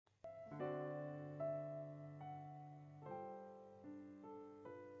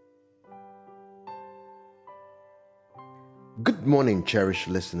Good morning, cherished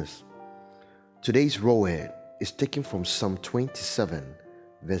listeners. Today's Rword is taken from Psalm 27,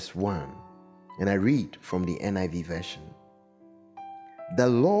 verse 1, and I read from the NIV version. The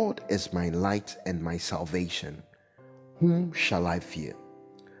Lord is my light and my salvation. Whom shall I fear?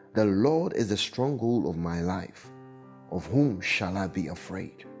 The Lord is the stronghold of my life. Of whom shall I be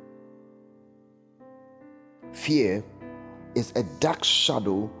afraid? Fear is a dark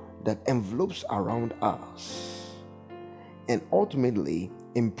shadow that envelopes around us and ultimately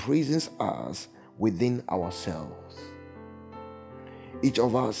imprisons us within ourselves. Each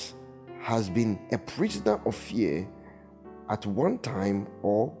of us has been a prisoner of fear at one time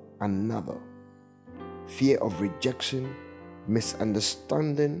or another. Fear of rejection,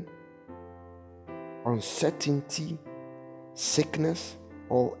 misunderstanding, uncertainty, sickness,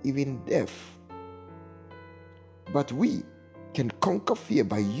 or even death. But we can conquer fear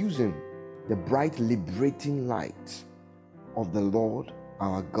by using the bright liberating light of the Lord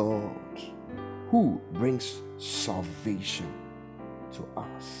our God, who brings salvation to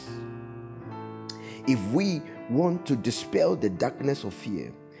us. If we want to dispel the darkness of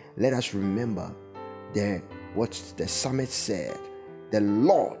fear, let us remember what the psalmist said: the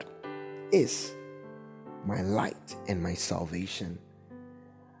Lord is my light and my salvation.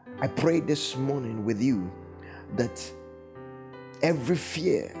 I pray this morning with you that every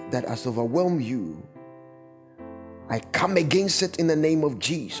fear that has overwhelmed you, I come against it in the name of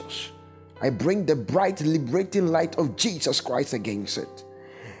Jesus. I bring the bright liberating light of Jesus Christ against it.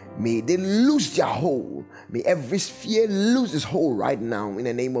 May they lose their hold. May every fear lose its hold right now in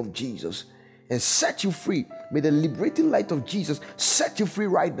the name of Jesus and set you free. May the liberating light of Jesus set you free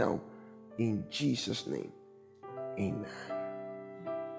right now in Jesus' name. Amen.